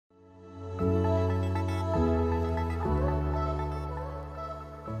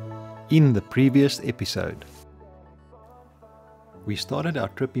In the previous episode, we started our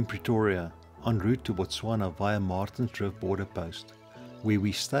trip in Pretoria en route to Botswana via Martins Drift border post, where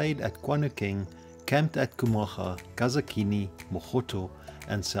we stayed at Kwa-Nokeng, camped at Xhumaga, Kaziikini, Mogotho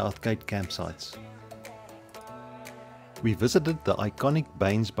and South Gate campsites. We visited the iconic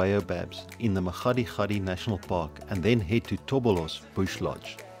Bains baobabs in the Makgadikgadi National Park and then head to Thobolo's Bush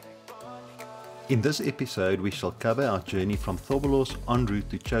Lodge. In this episode we shall cover our journey from Thobolo's en route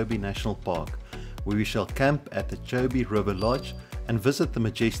to Chobe National Park, where we shall camp at the Chobe River Lodge and visit the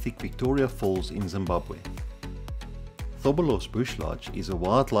majestic Victoria Falls in Zimbabwe. Thobolo's Bush Lodge is a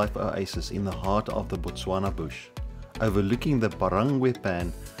wildlife oasis in the heart of the Botswana bush, overlooking the Barangwe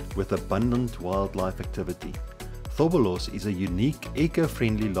Pan with abundant wildlife activity. Thobolo's is a unique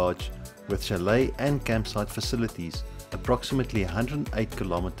eco-friendly lodge with chalet and campsite facilities approximately 108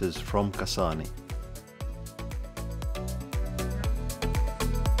 kilometers from Kasane.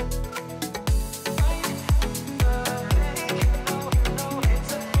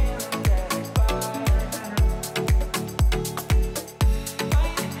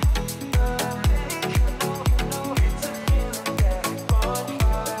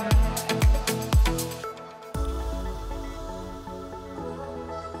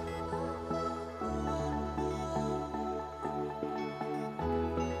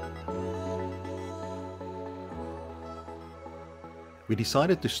 We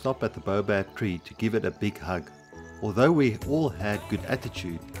decided to stop at the baobab tree to give it a big hug. Although we all had good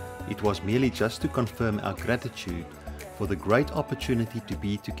attitude, it was merely just to confirm our gratitude for the great opportunity to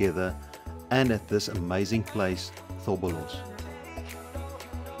be together and at this amazing place, Thobolo's.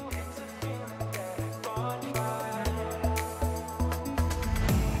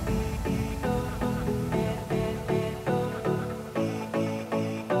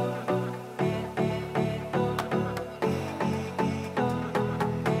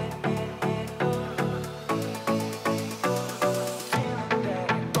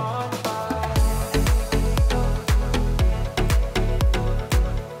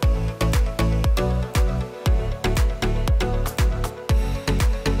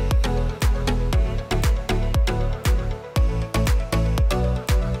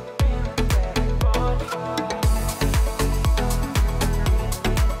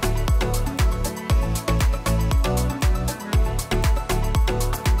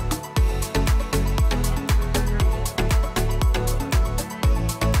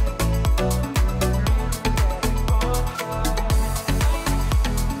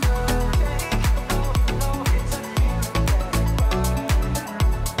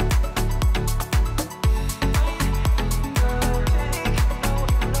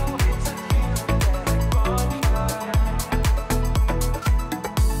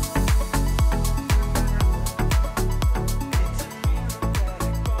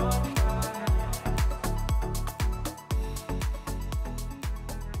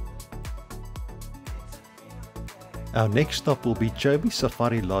 Our next stop will be Chobe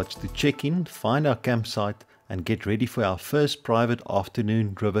Safari Lodge to check in, find our campsite and get ready for our first private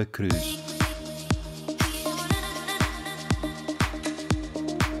afternoon river cruise.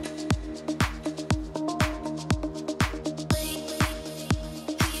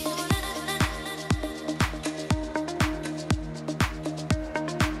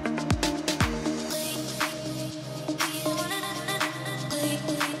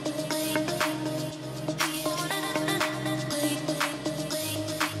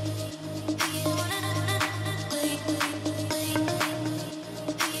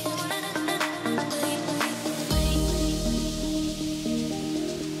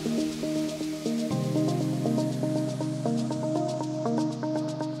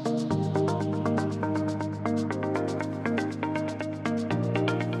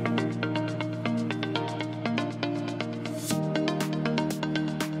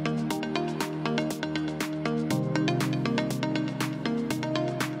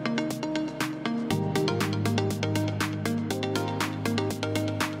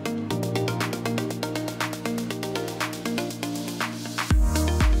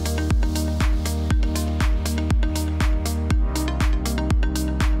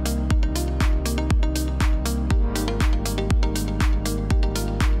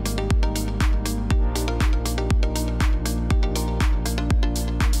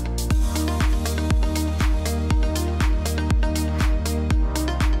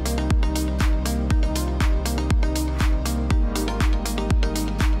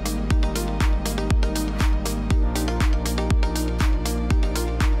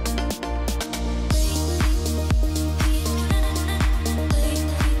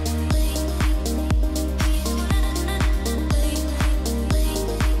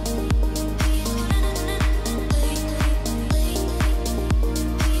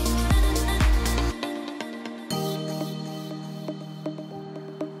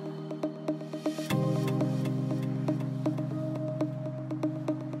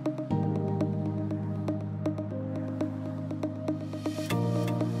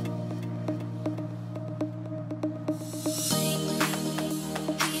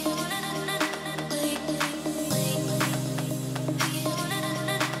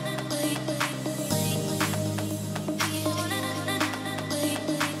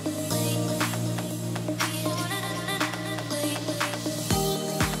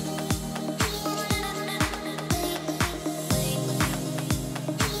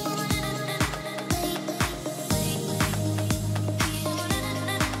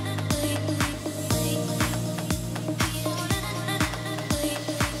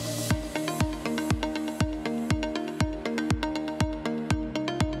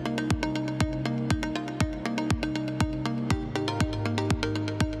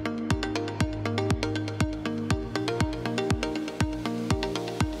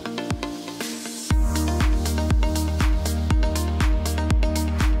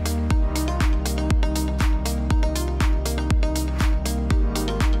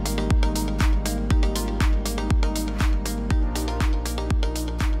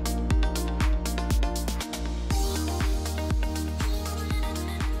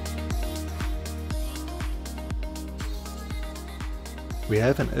 We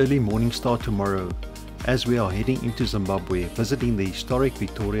have an early morning start tomorrow as we are heading into Zimbabwe visiting the historic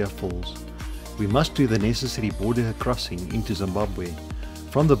Victoria Falls. We must do the necessary border crossing into Zimbabwe.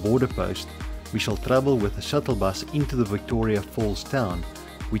 From the border post, we shall travel with a shuttle bus into the Victoria Falls town,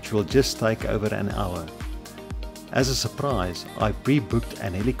 which will just take over an hour. As a surprise, I pre-booked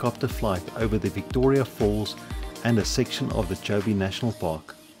an helicopter flight over the Victoria Falls and a section of the Chobe National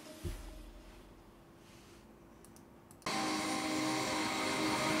Park.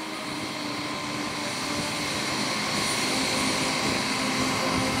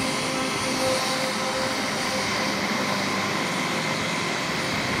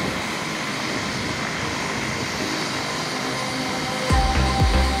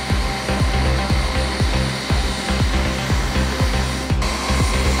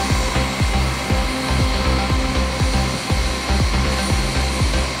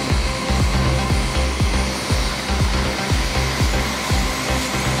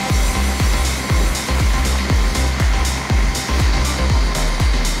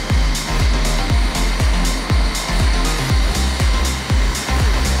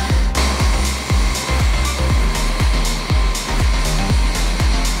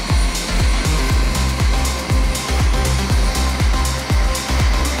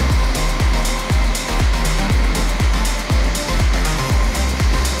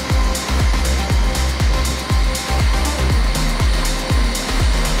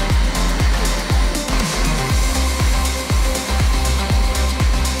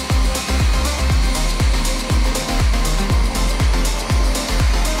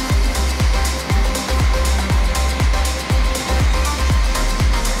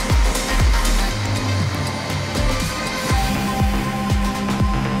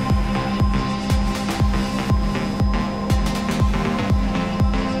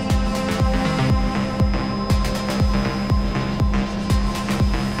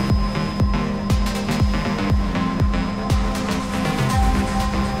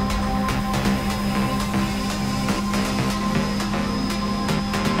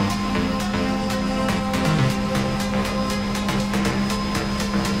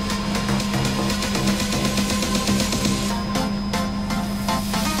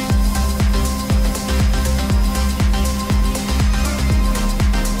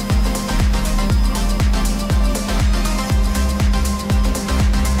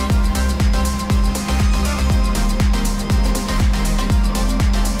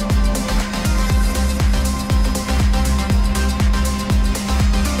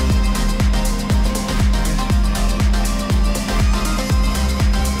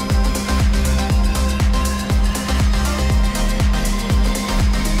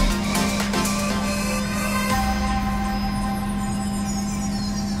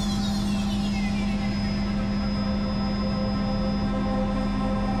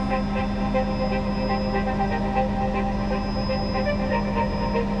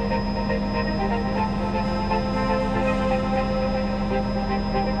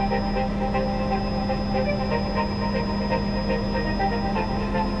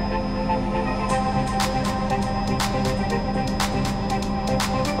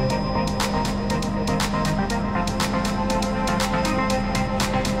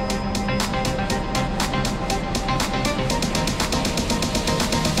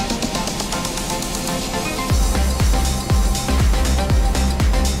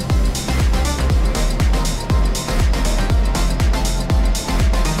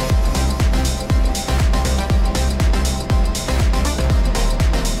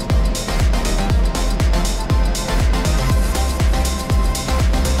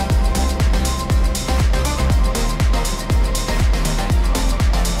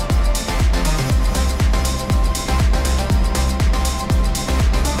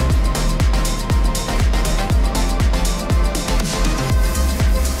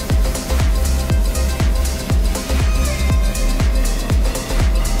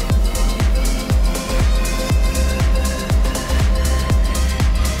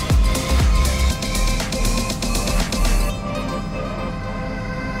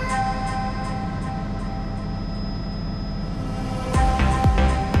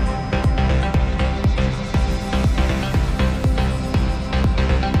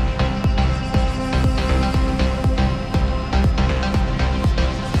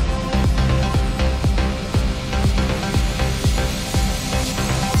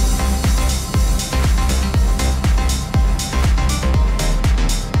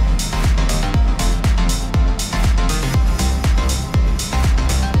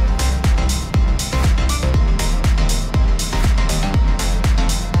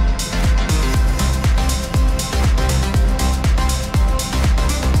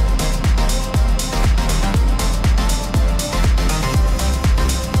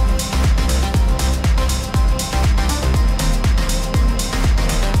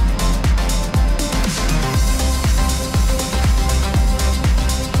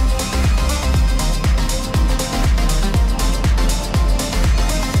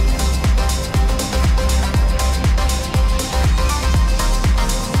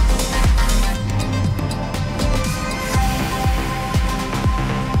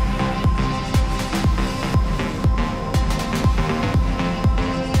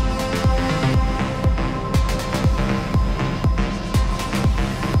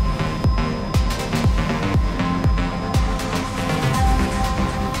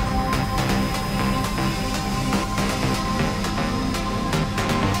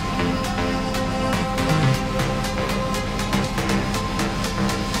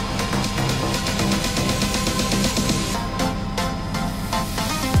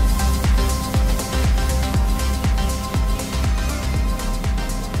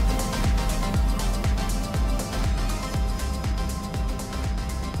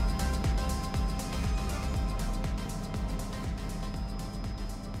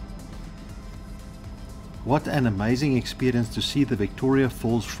 What an amazing experience to see the Victoria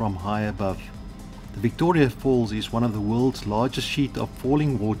Falls from high above. The Victoria Falls is one of the world's largest sheet of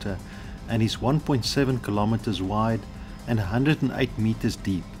falling water and is 1.7 kilometers wide and 108 meters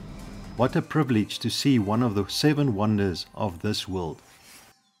deep. What a privilege to see one of the 7 wonders of this world.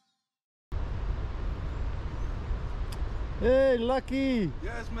 Hey, Lucky!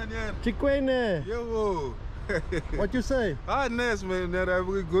 Yes, meneer. Chikwene! Yo! What you say? Ah, nice, meneer.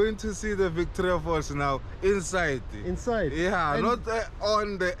 We're going to see the Victoria Falls now, inside. Inside? Yeah, And not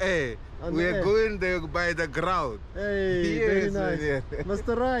on the air. We're going there by the ground. Hey, yes, very nice. Meneer.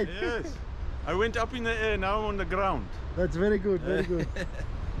 Mr. Wright? Yes. I went up in the air, now I'm on the ground. That's very good, very good.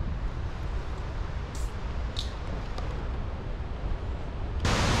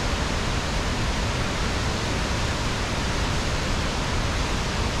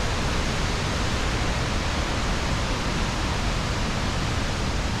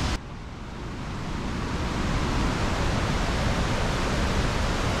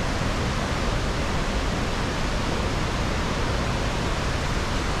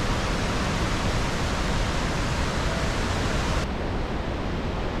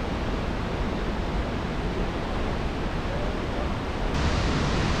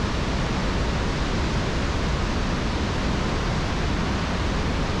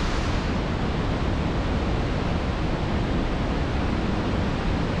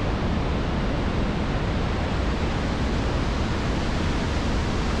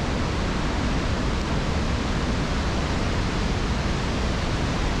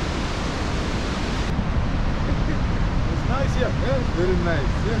 Yes, very nice.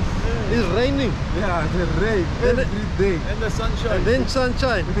 Yes. It's raining. Yeah, the rain every day. And the sunshine. And then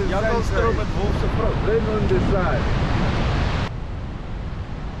sunshine. Jakkelstroom met wolfse vrou. Rain on the side.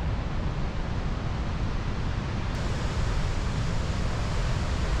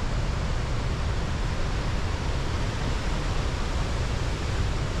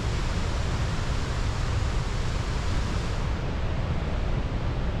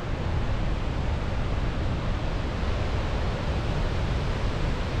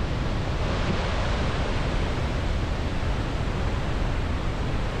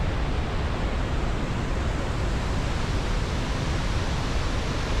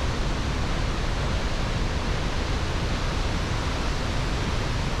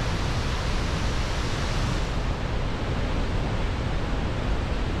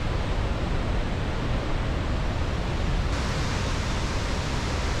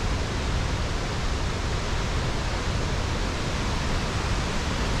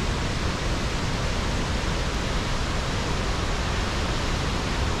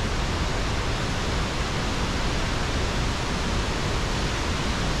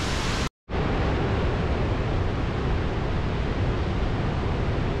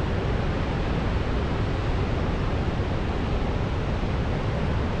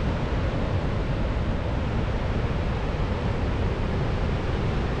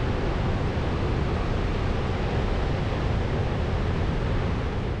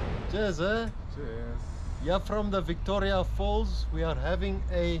 Cheers, eh? Cheers. Yeah, from the Victoria Falls, we are having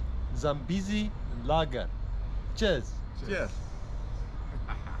a Zambezi lager. Cheers. Cheers.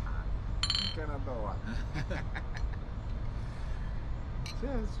 Canada one.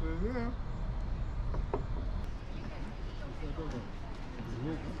 Cheers, meneer.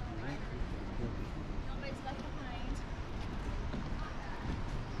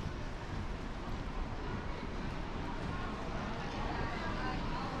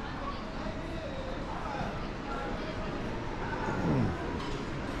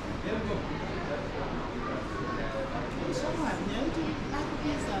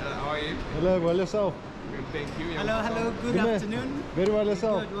 How are you? Hello, well yourself? Good, thank you. Hello, good Good, afternoon. Very well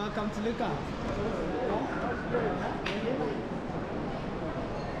yourself? Good, welcome to Luca.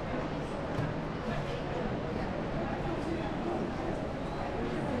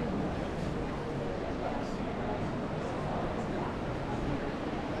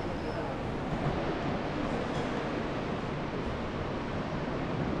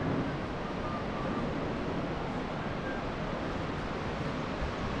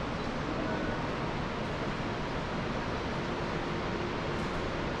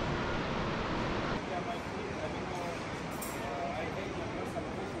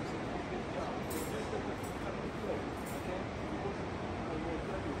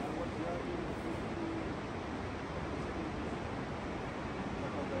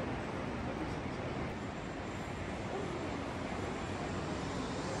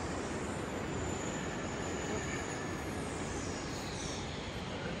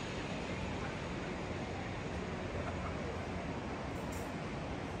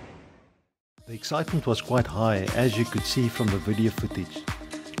 The excitement was quite high, as you could see from the video footage.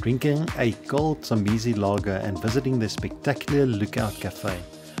 Drinking a cold Zambezi lager and visiting the spectacular Lookout Cafe.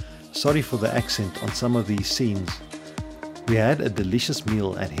 Sorry for the accent on some of these scenes. We had a delicious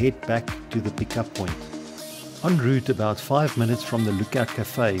meal and head back to the pickup point. En route, about 5 minutes from the Lookout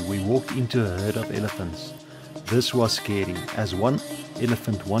Cafe, we walked into a herd of elephants. This was scary, as one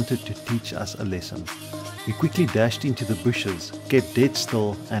elephant wanted to teach us a lesson. We quickly dashed into the bushes, kept dead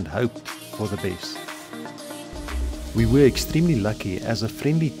still and hoped for the best. We were extremely lucky as a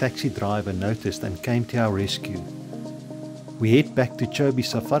friendly taxi driver noticed and came to our rescue. We head back to Chobe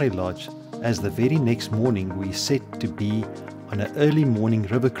Safari Lodge, as the very next morning we set to be on an early morning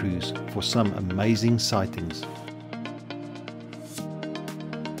river cruise for some amazing sightings.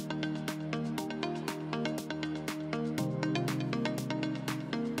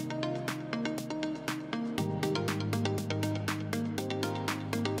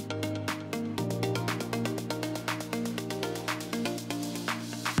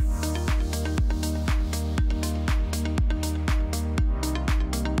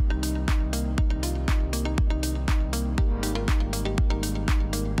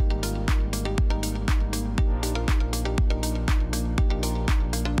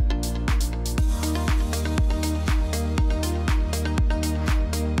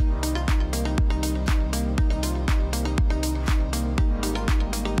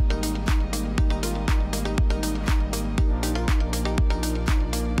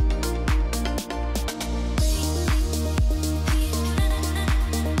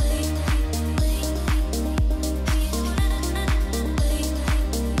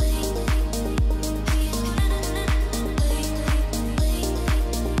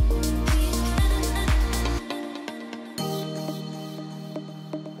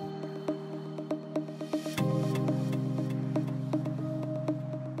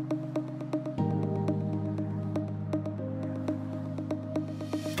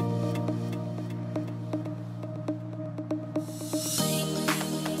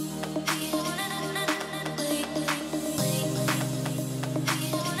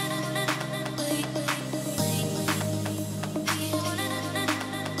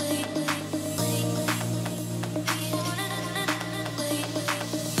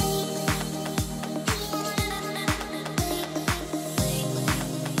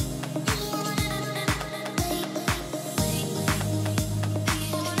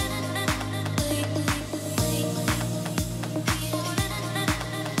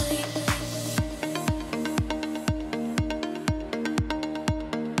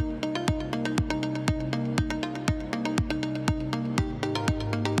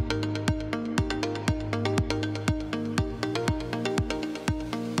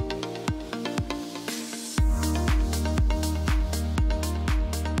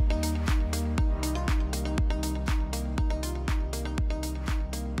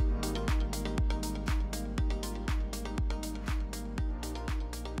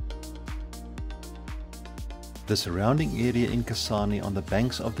 The surrounding area in Kasane on the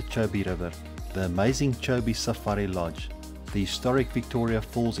banks of the Chobe River, the amazing Chobe Safari Lodge, the historic Victoria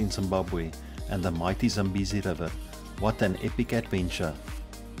Falls in Zimbabwe, and the mighty Zambezi River. What an epic adventure!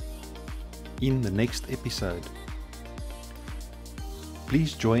 In the next episode,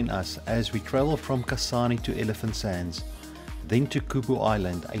 please join us as we travel from Kasane to Elephant Sands, then to Kubu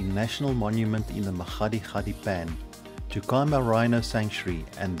Island, a national monument in the Makgadikgadi Pan, to Kama Rhino Sanctuary,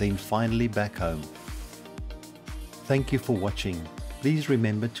 and then finally back home. Thank you for watching. Please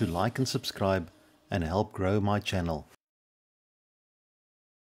remember to like and subscribe and help grow my channel.